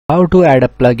How to add a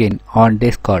plugin on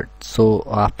Discord. So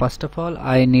first of all,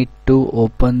 I need to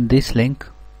open this link.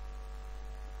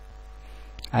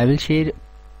 I will share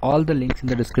all the links in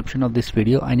the description of this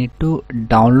video. I need to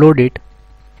download it.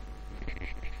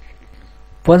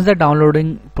 Once the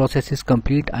downloading process is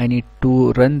complete, I need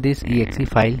to run this exe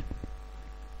file,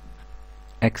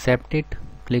 accept it,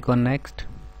 click on next,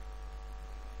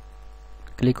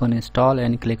 click on install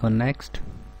and click on next,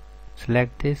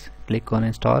 select this, click on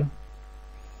install.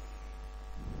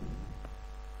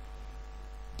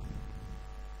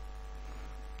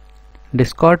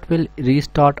 Discord will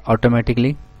restart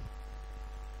automatically.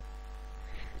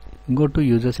 Go to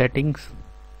user settings,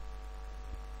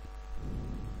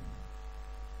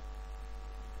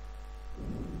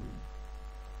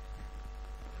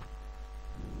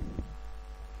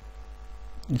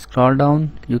 scroll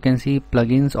down, you can see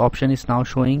plugins option is now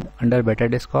showing under better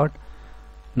Discord.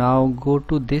 Now go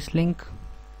to this link.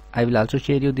 I will also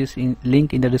share you this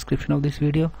link in the description of this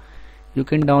video. You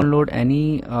can download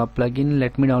any plugin.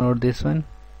 Let me download this one.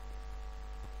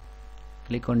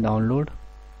 Click on download,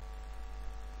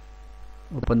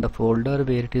 open the folder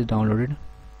where it is downloaded.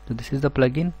 So this is the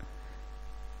plugin,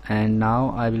 and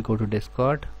now I will go to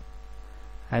Discord.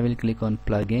 I will click on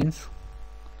plugins.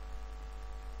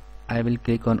 I will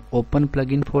click on open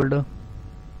plugin folder.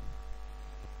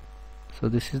 So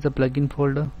this is the plugin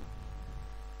folder,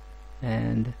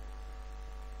 and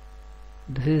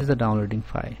this is the downloading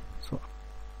file. So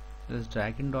just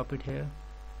drag and drop it here.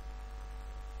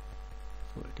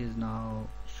 So it is now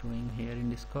showing here in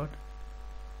Discord.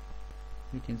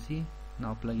 You can see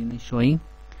now plugin is showing.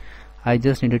 I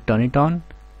just need to turn it on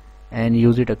and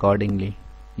use it accordingly.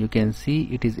 You can see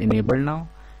it is enabled now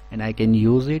and I can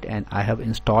use it, and I have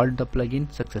installed the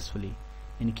plugin successfully.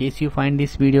 In case you find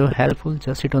this video helpful,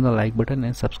 just hit on the like button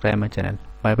and subscribe my channel.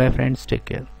 Bye bye friends, take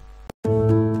care.